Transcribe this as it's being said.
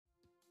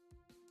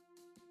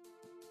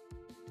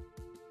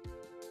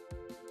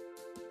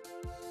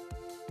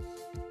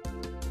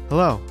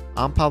Hello,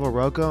 I'm Pablo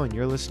Rocco, and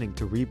you're listening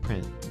to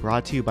Reprint,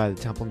 brought to you by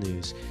the Temple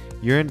News,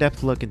 your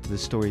in-depth look into the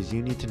stories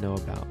you need to know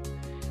about.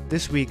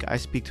 This week, I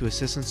speak to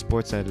Assistant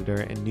Sports Editor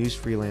and News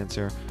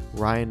freelancer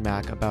Ryan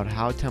Mack about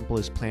how Temple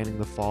is planning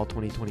the Fall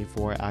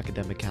 2024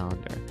 academic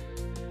calendar.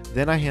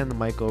 Then I hand the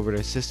mic over to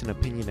Assistant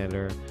Opinion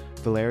Editor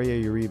Valeria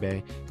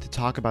Uribe to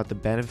talk about the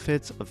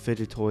benefits of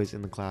fidget toys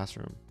in the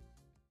classroom.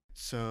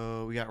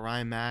 So we got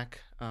Ryan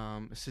Mack,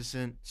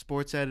 Assistant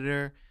Sports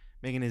Editor,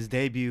 making his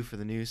debut for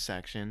the news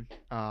section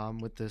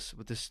with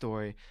this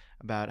story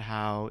about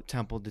how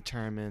Temple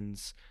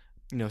determines,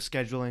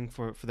 scheduling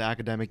for the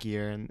academic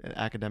year and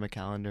academic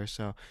calendar.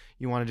 So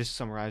you want to just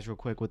summarize real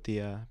quick what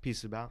the piece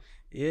is about?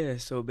 Yeah.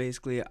 So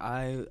basically,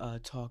 I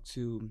talked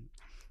to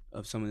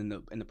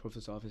someone in the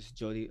professor's office,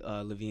 Jody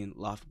Levine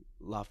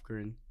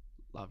Lofgren.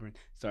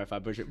 Sorry if I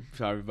butchered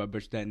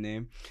that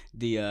name.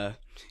 The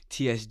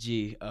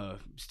TSG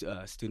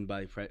student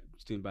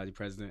body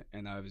president,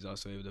 and I was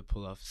also able to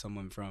pull off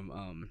someone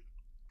from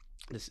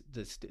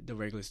the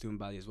regular student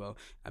body as well.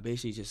 I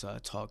basically just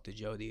talked to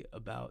Jody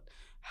about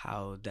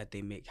how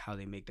they make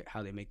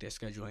their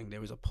scheduling.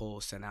 There was a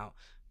poll sent out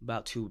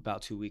about 2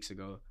 weeks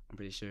ago, I'm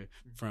pretty sure,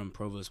 from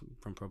Provost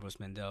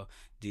Mandel,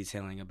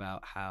 detailing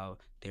about how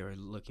they were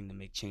looking to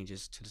make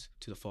changes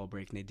to the fall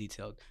break, and they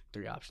detailed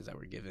 3 options that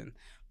were given.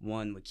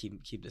 One would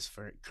keep this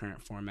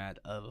current format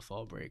of a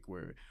fall break,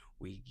 where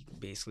we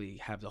basically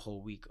have the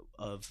whole week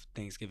of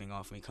Thanksgiving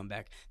off, and we come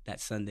back that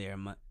Sunday or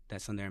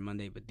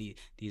Monday. But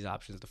these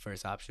options, the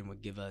first option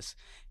would give us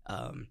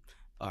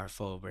our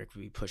fall break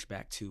would be pushed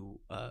back to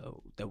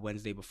the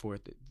Wednesday before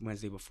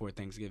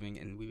Thanksgiving,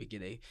 and we would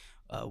get a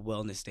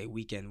wellness day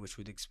weekend, which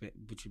would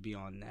be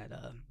on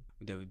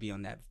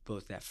that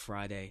both that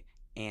Friday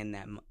and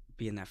that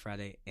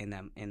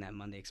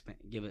Monday.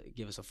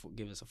 Give us a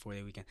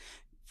 4-day weekend.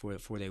 For a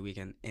 4-day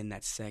weekend, and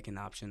that second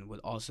option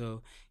would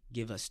also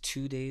give us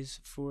 2 days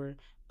for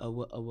a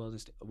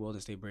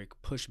wellness day break,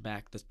 push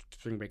back the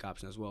spring break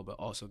option as well, but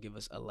also give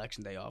us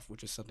election day off,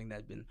 which is something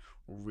that's been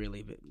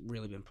really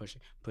been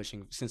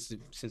pushing since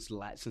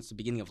the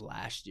beginning of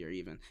last year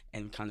even,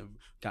 and kind of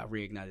got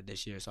reignited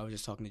this year. So I was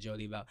just talking to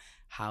Jody about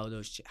how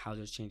those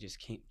changes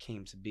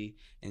came to be,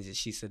 and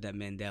she said that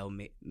Mandel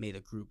made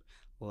a group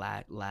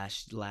last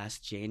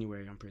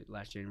January. I'm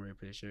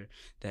pretty sure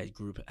that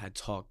group had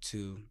talked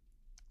to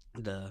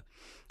the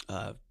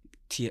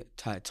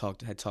had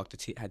talked to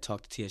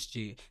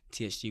TSG.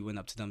 TSG went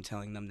up to them,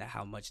 telling them that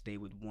how much they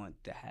would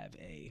want to have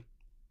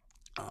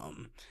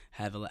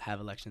have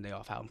election day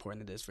off, how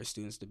important it is for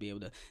students to be able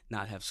to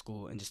not have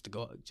school and just to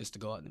go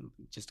out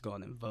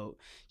and vote.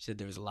 She said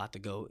there was a lot to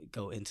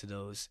go into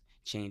those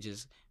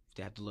changes.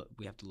 We have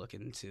to look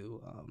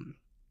into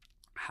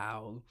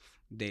how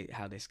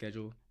they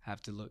schedule,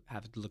 have to look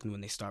into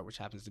when they start, which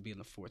happens to be on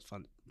the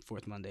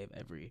fourth Monday of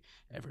every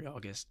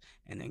August,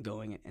 and then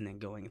going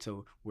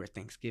into where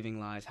Thanksgiving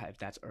lies, if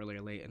that's early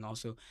or late, and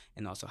also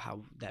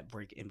how that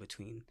break in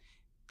between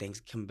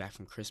things, coming back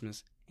from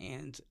Christmas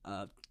and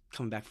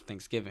coming back from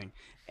Thanksgiving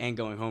and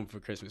going home for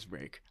Christmas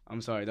break.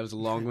 I'm sorry, that was a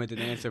long-winded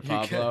answer,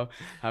 Pablo.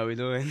 How are we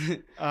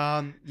doing?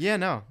 A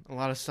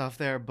lot of stuff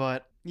there,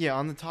 but yeah,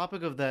 on the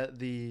topic of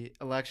the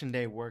election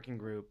day working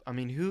group, I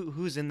mean,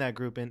 who's in that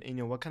group,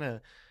 and what kind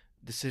of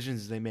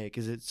decisions they make?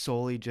 Is it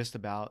solely just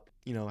about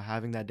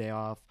having that day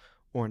off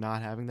or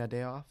not having that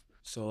day off?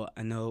 So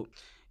I know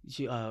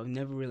she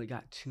never really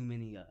got too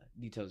many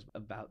details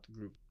about the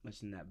group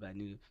much in that, but I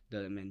knew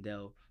that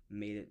Mandel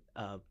made it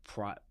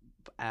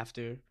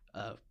after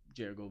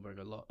Jared Goldberg,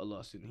 a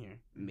law student here,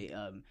 made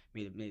a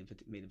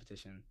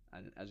petition,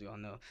 as we all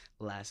know,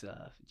 last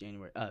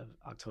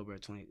October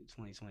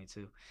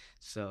 2022.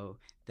 So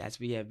that's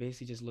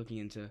basically just looking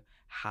into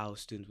how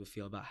students would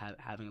feel about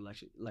having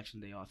election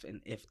day off,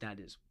 and if that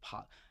is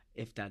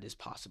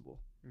possible.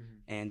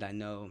 Mm-hmm. And I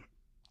know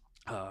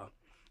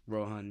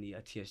Rohan, the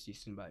TSG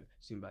student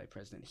body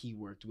president, he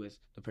worked with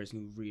the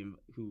person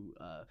who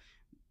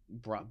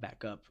brought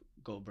back up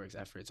Goldberg's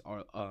efforts,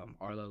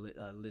 Arla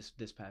list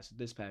this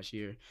past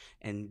year,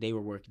 and they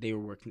were working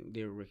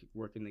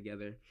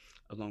together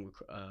along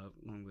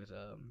with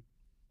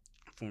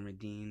former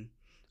dean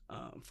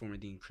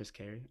Chris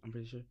Carey, I'm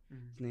pretty sure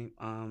his name.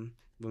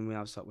 When I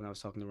was talking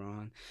to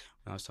Rohan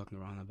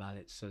about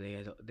it, so they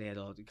had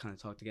all kind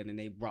of talked together, and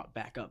they brought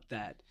back up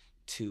that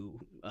to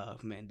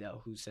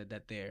Mandel, who said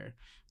that their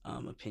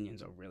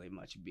opinions are really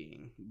much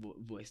being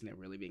voiced and they're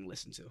really being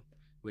listened to,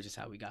 which is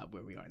how we got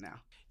where we are now.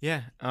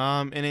 Yeah.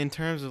 And in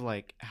terms of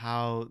like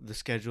how the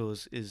schedule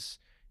is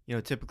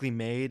typically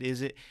made,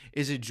 is it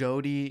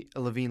Jody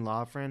Levine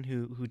Lofgren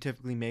who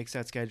typically makes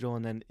that schedule,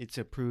 and then it's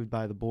approved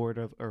by the board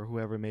or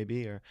whoever it may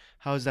be, or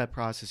how is that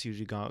process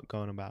usually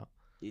going about?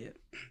 Yeah.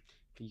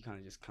 You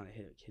kind of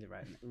hit it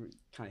right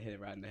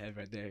in the head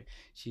right there.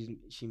 She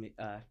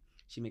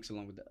makes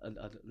along with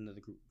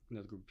another group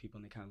of people,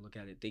 and they kind of look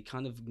at it. They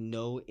kind of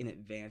know in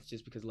advance,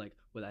 just because like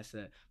what I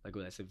said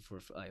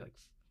before, like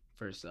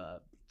first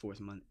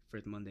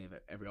Monday of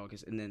every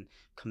August, and then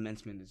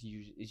commencement is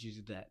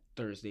usually that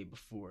Thursday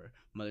before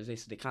Mother's Day.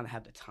 So they kind of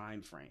have the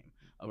time frame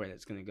of where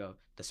it's gonna go.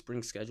 The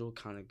spring schedule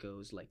kind of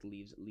goes like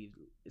leaves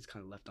it's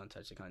kind of left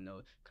untouched. They kind of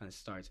know kind of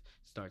starts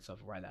off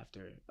right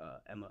after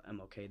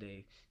MLK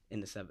Day in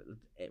the seventh,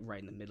 right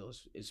in the middle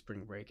is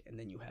spring break, and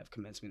then you have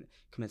commencement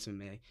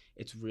May.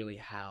 It's really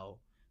how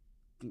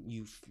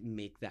you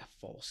make that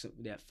fall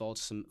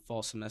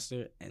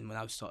semester. And when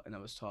I was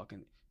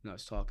talking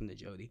to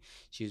Jody,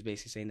 she was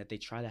basically saying that they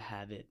try to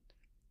have it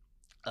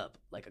up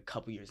like a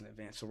couple years in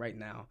advance. So right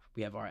now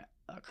we have our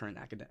current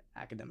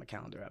academic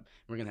calendar up.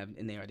 We're gonna have,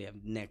 and they already have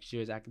next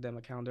year's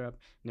academic calendar up,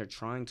 and they're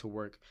trying to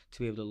work to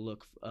be able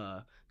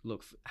to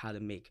look how to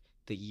make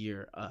the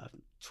year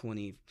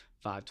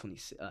 25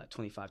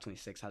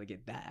 26, how to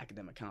get that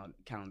academic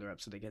calendar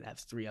up, so they can have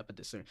 3 up at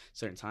the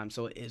certain time,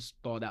 so it is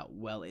thought out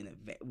well in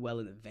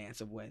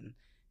advance of when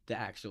the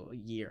actual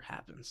year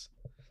happens.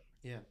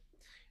 Yeah.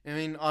 I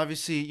mean,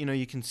 obviously,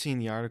 you can see in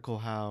the article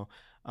how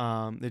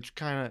they're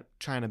kind of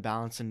trying to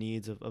balance the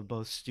needs of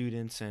both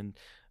students and,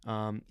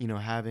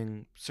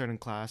 having certain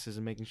classes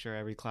and making sure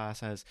every class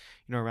has,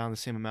 around the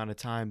same amount of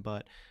time.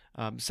 But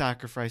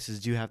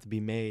sacrifices do have to be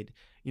made.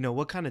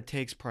 What kind of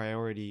takes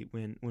priority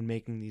when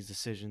making these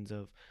decisions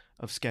of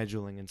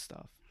scheduling and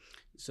stuff?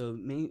 So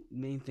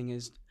main thing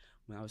is,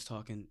 when I was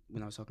talking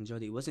to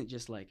Jody, it wasn't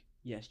just like,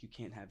 yes, you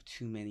can't have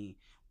too many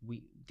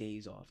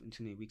days off and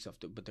too many weeks off,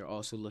 but they're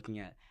also looking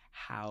at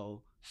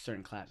how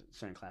certain classes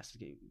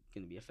going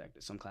to be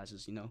affected. Some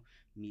classes,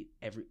 meet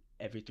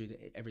every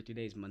 3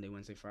 days, Monday,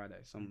 Wednesday, Friday.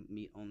 Some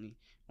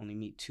only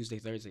meet Tuesday,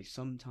 Thursday.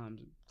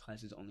 Sometimes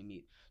classes only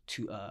meet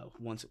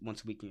once a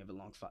week. And you have a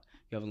long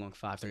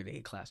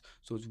 5:30 class.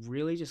 So it's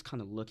really just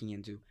kind of looking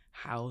into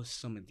how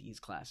some of these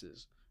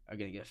classes are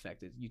going to get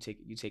affected. You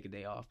take a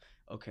day off,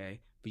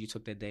 okay, but you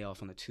took that day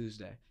off on a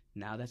Tuesday.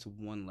 Now that's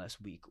one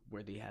less week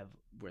where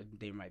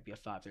there might be a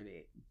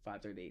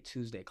 5:38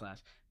 Tuesday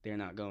class. They're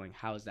not going.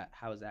 How's that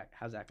going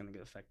to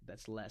get affected?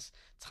 That's less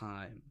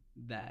time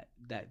that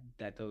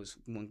those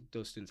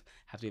students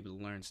have to be able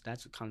to learn. So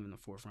that's kind of in the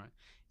forefront.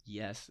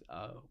 Yes,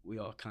 we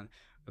all kind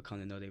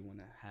of know they want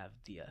to have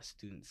the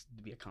students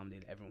to be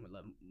accommodated. Everyone would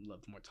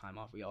love more time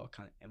off. We all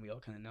kind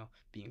of know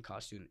being a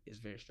college student is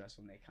very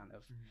stressful, and they kind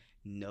of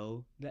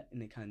know that,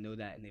 and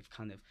they've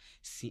kind of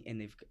seen,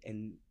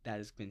 and that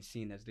has been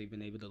seen as they've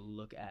been able to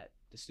look at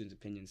the students'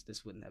 opinions.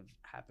 This wouldn't have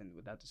happened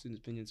without the students'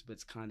 opinions, but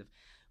it's kind of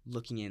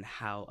looking in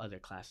how other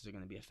classes are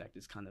going to be affected.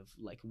 It's kind of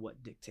like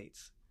what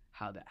dictates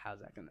how's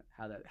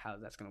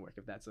that's gonna work.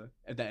 If that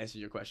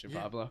answers your question,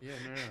 Pablo. Yeah,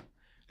 no.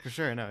 For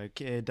sure, no,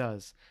 it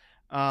does.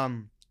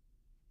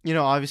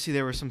 Obviously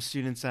there were some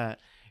students that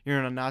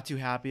not too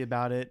happy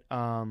about it.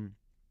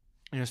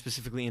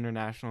 Specifically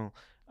international,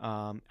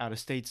 out of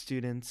state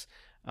students.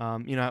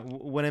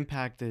 What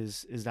impact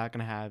is that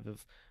going to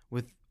have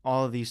with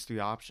all of these 3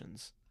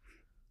 options?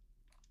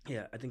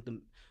 Yeah, I think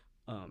the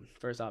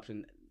first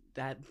option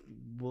that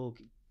will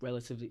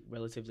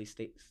relatively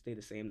stay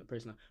the same. The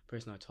person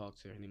I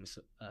talked to, her name is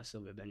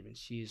Sylvia Benjamin.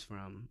 She's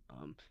from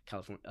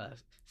California,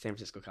 San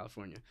Francisco,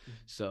 California. Mm-hmm.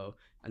 So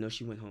I know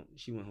she went home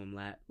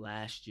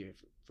last year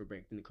for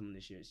break. Didn't come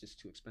this year. It's just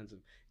too expensive,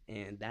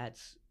 and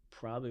that's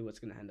probably what's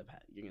gonna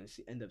you're gonna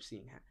end up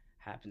seeing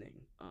happening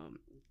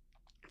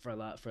for a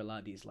lot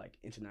of these like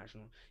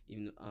international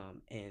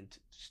and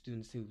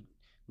students who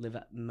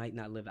might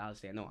not live out of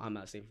state. I know I'm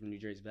out of state from New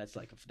Jersey, but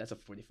that's a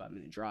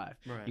 45-minute drive.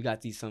 Right. You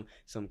got these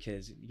some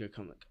kids. You're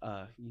coming.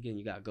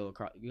 You gotta go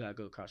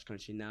across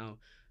country now.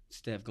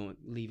 Instead of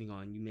leaving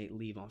on, you may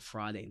leave on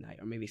Friday night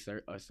or maybe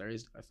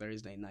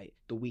Thursday night,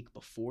 the week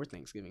before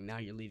Thanksgiving. Now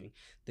you're leaving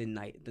the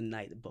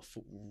night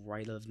before,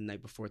 right of the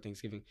night before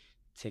Thanksgiving.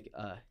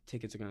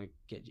 Tickets are gonna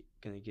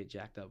get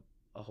jacked up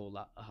a whole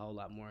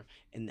lot more,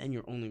 and then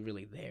you're only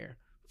really there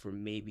for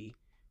maybe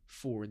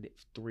 4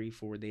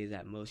 days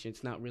at most.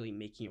 It's not really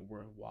making it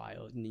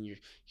worthwhile, and then you're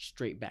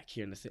straight back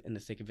here in the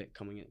thick of it,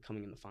 coming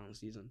in the final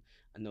season.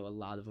 I know a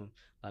lot of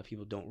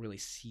people don't really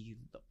see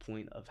the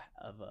point of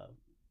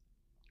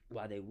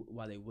why they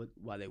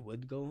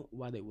would go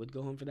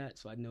home for that.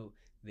 So I know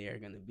they're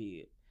gonna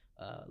be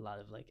a lot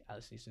of like out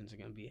of state students are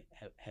gonna be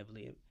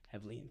heavily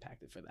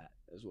impacted for that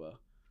as well.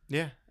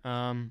 Yeah.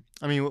 I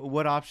mean,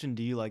 what option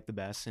do you like the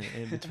best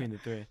in between the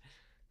 3?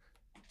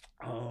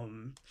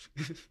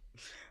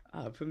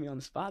 Put me on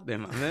the spot there,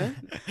 my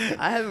man.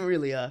 I haven't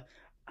really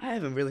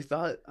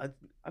thought.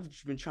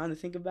 I've been trying to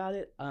think about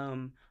it.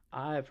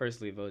 I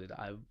personally voted.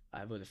 I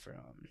voted for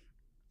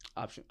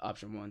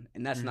option 1,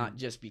 and that's not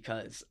just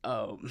because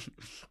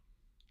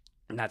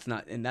that's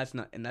not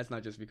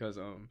just because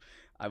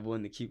I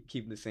wanted to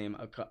keep the same.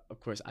 Of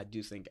course, I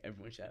do think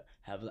everyone should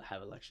have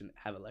election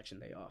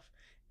day off,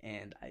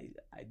 and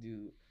I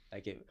do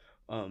like it.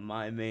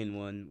 My main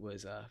one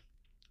was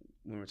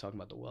when we're talking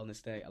about the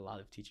wellness day. A lot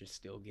of teachers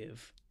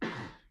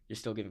you're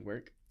still giving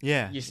work.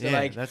 Yeah, you're still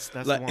that's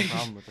the one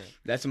problem with it.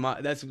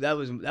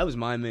 that was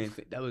my main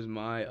thing. That was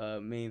my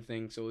main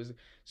thing.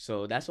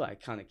 So that's why I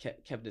kind of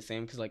kept the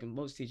same, because like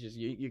most teachers,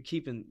 you're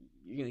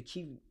gonna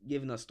keep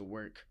giving us the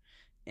work,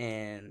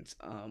 and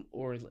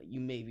or like you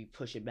maybe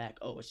push it back.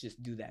 Oh, it's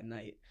just due that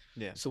night.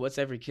 Yeah. So what's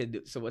every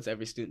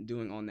student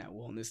doing on that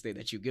wellness day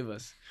that you give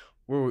us?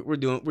 We're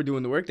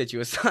doing the work that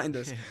you assigned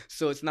us.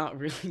 So it's not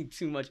really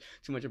too much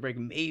a break.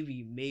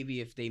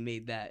 Maybe if they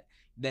made that,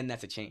 then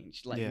that's a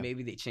change. Like Yeah.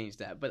 maybe they changed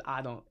that, but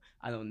I don't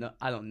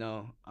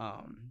know.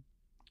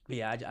 But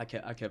yeah,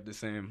 I kept the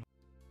same.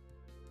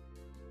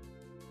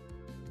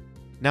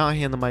 Now I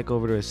hand the mic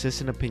over to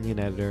Assistant Opinion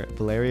Editor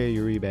Valeria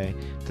Uribe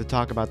to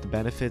talk about the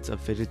benefits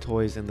of fidget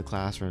toys in the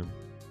classroom.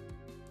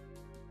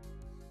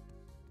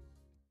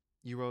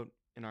 You wrote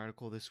an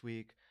article this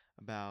week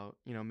about,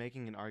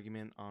 making an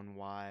argument on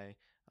why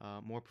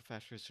more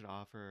professors should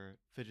offer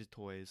fidget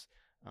toys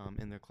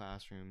in their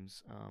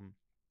classrooms.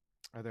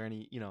 Are there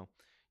any, you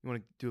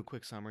want to do a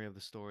quick summary of the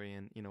story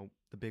and,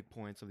 the big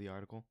points of the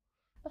article?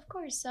 Of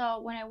course. So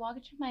when I walked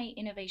into my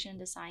innovation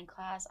design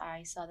class,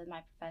 I saw that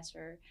my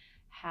professor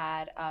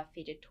had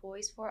fidget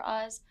toys for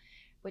us,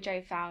 which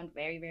I found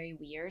very, very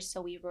weird.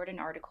 So we wrote an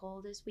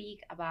article this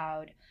week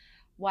about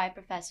why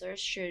professors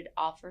should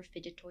offer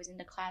fidget toys in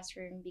the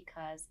classroom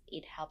because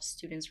it helps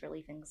students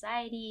relieve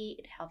anxiety,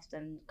 it helps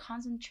them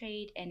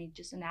concentrate, and it's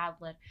just an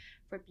outlet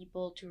for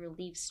people to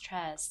relieve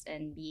stress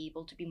and be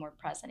able to be more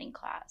present in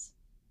class.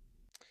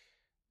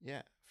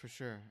 Yeah, for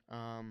sure.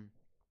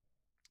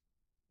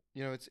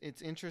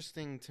 It's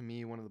interesting to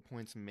me. One of the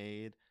points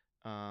made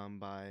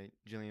by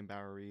Jillian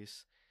Bauer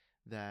Reese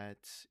that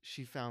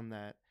she found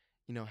that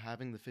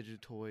having the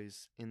fidget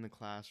toys in the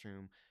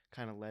classroom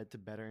kind of led to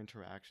better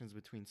interactions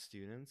between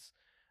students.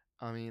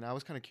 I mean, I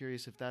was kind of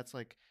curious if that's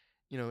like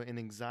an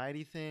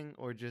anxiety thing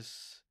or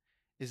just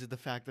is it the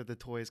fact that the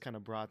toys kind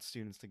of brought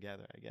students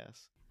together? I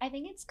guess. I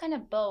think it's kind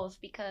of both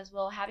because,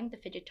 well, having the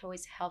fidget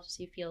toys helps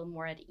you feel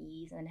more at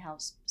ease and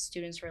helps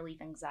students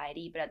relieve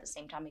anxiety, but at the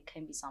same time, it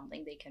can be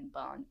something they can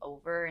bond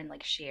over and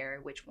like share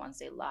which ones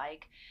they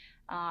like.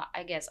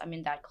 I guess I'm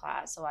in that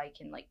class, so I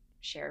can like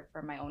share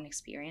from my own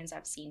experience.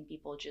 I've seen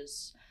people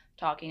just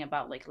talking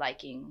about like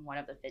liking one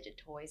of the fidget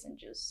toys and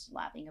just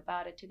laughing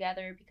about it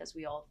together because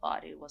we all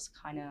thought it was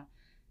kind of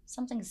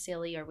something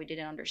silly or we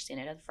didn't understand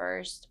it at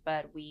first,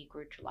 but we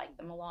grew to like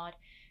them a lot.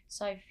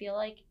 So I feel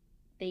like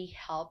they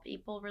help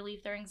people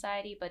relieve their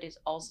anxiety, but it's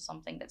also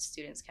something that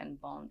students can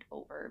bond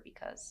over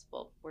because,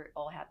 well, we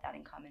all have that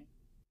in common.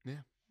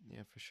 Yeah,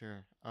 yeah, for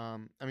sure.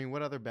 I mean,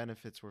 what other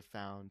benefits were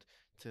found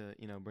to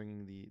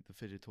bringing the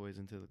fidget toys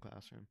into the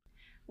classroom?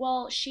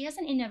 Well, she has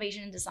an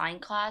innovation and design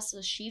class,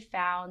 so she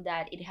found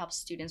that it helps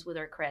students with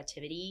their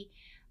creativity,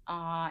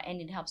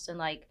 and it helps them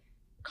like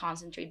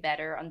concentrate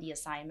better on the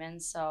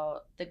assignments.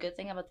 So the good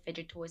thing about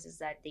fidget toys is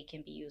that they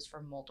can be used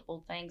for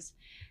multiple things.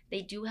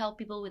 They do help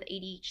people with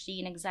ADHD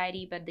and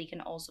anxiety, but they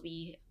can also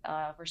be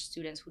for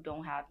students who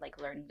don't have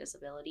like learning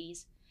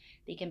disabilities.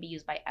 They can be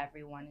used by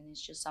everyone, and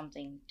it's just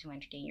something to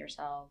entertain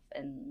yourself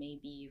and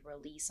maybe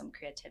release some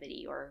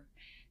creativity or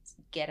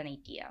get an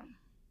idea.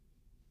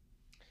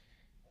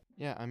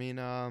 Yeah, I mean,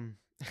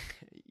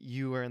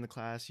 you were in the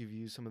class. You've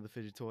used some of the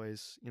fidget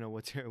toys.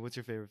 What's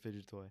your favorite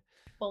fidget toy?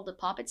 Well, the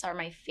puppets are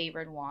my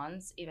favorite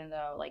ones, even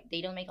though like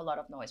they don't make a lot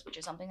of noise, which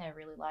is something I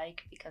really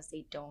like because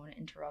they don't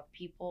interrupt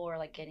people or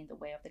like get in the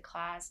way of the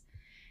class.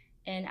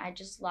 And I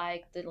just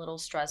like the little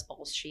stress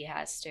balls she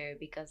has too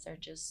because they're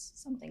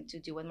just something to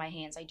do with my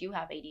hands. I do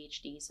have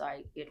ADHD, so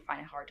I would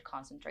find it hard to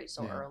concentrate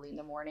so Yeah. early in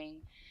the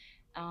morning.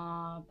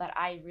 But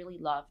I really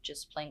love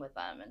just playing with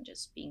them and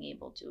just being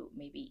able to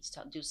maybe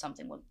do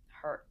something with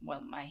her,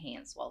 with my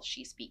hands while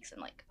she speaks,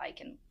 and like I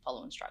can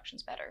follow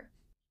instructions better.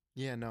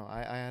 Yeah, no,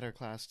 I had our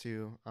class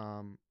too.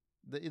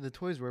 The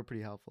toys were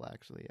pretty helpful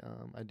actually.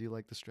 I do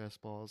like the stress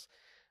balls.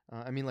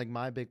 I mean, like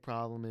my big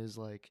problem is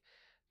like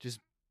just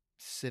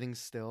sitting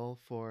still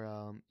for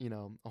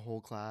a whole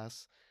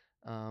class.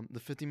 The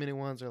 50-minute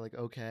ones are like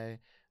okay,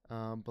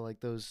 but like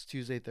those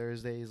Tuesday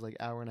Thursdays like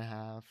hour and a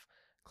half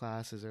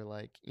classes are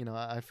like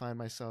I find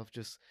myself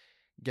just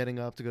getting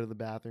up to go to the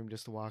bathroom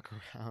just to walk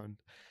around.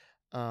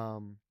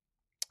 Um,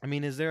 I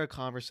mean, is there a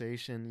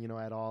conversation,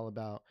 at all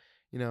about,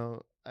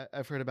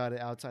 I've heard about it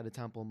outside of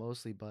Temple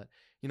mostly, but,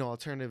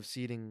 alternative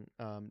seating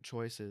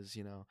choices,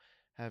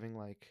 having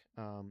like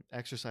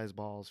exercise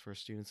balls for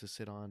students to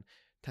sit on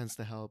tends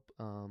to help,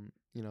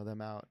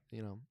 them out,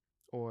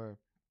 or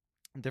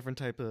different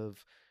type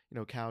of,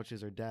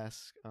 couches or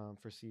desks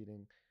for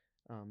seating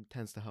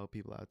tends to help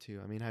people out too.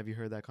 I mean, have you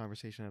heard that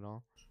conversation at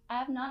all? I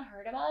have not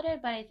heard about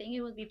it, but I think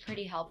it would be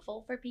pretty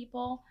helpful for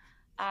people.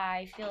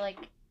 I feel like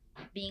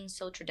being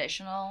so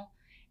traditional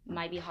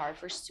might be hard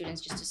for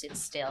students just to sit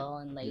still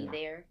and lay Yeah.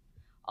 there.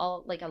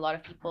 All like a lot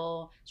of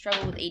people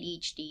struggle with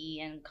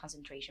ADHD and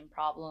concentration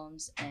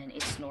problems, and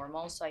it's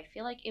normal. So I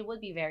feel like it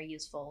would be very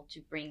useful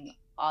to bring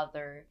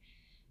other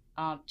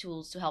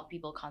tools to help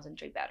people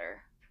concentrate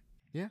better.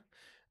 Yeah.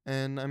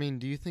 And I mean,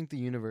 do you think the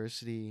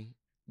university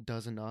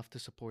does enough to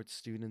support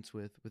students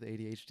with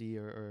ADHD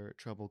or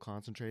trouble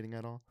concentrating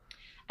at all?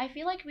 I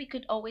feel like we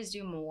could always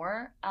do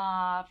more.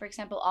 For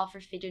example,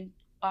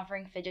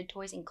 offering fidget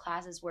toys in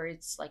classes where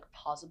it's like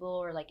possible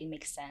or like it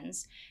makes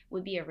sense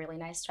would be a really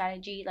nice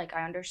strategy. Like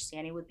I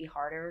understand it would be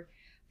harder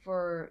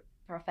for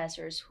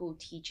professors who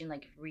teach in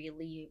like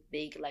really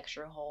big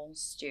lecture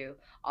halls to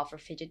offer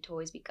fidget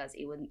toys, because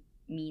it would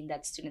mean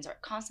that students are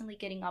constantly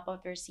getting up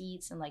off their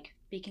seats and like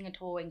picking a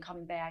toy and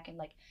coming back, and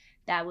like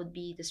that would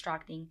be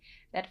distracting.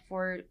 That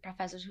for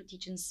professors who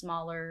teach in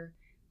smaller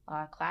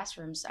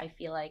classrooms, I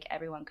feel like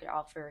everyone could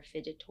offer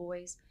fidget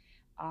toys,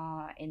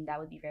 and that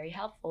would be very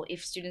helpful.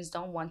 If students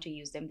don't want to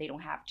use them, they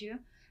don't have to,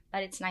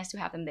 but it's nice to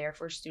have them there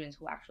for students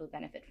who actually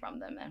benefit from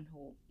them and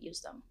who use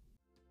them.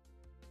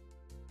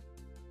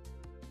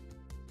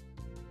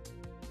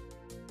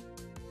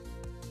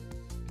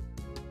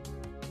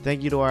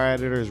 Thank you to our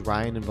editors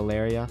Ryan and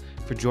Valeria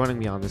for joining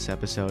me on this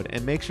episode,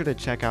 and make sure to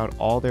check out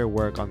all their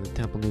work on the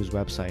Temple News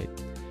website.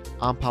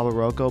 I'm Pablo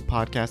Rocco,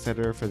 podcast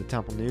editor for the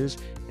Temple News,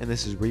 and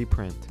this is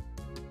Reprint.